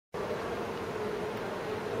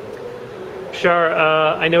Char,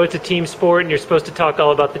 I know it's a team sport and you're supposed to talk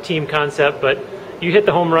all about the team concept, but you hit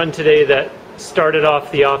the home run today that started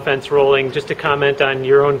off the offense rolling. Just to comment on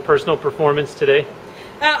your own personal performance today.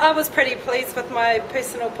 I was pretty pleased with my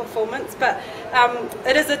personal performance, but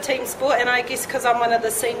it is a team sport, and I guess because I'm one of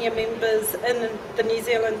the senior members in the New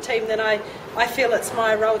Zealand team, then I feel it's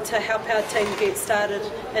my role to help our team get started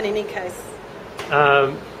in any case.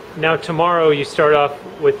 Now tomorrow you start off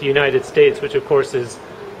with the United States, which of course is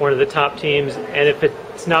one of the top teams, and if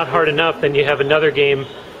it's not hard enough, then you have another game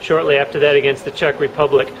shortly after that against the Czech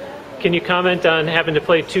Republic. Can you comment on having to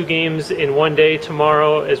play 2 games in one day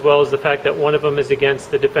tomorrow, as well as the fact that one of them is against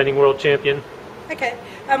the defending world champion? Okay.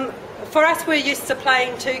 For us, we're used to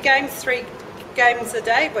playing 2 games, 3 games a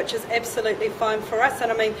day, which is absolutely fine for us.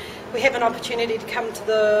 And I mean, we have an opportunity to come to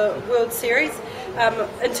the World Series.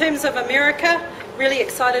 In terms of America, really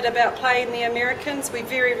excited about playing the Americans. We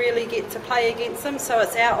very rarely get to play against them, so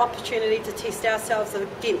it's our opportunity to test ourselves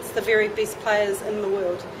against the very best players in the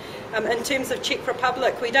world. In terms of Czech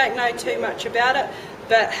Republic, we don't know too much about it,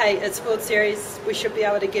 but hey, it's World Series. We should be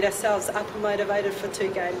able to get ourselves up and motivated for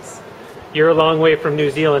 2 games. You're a long way from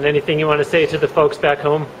New Zealand. Anything you want to say to the folks back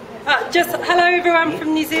home? Just hello everyone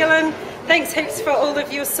from New Zealand. Thanks heaps for all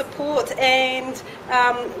of your support, and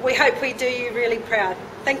we hope we do you really proud.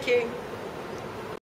 Thank you.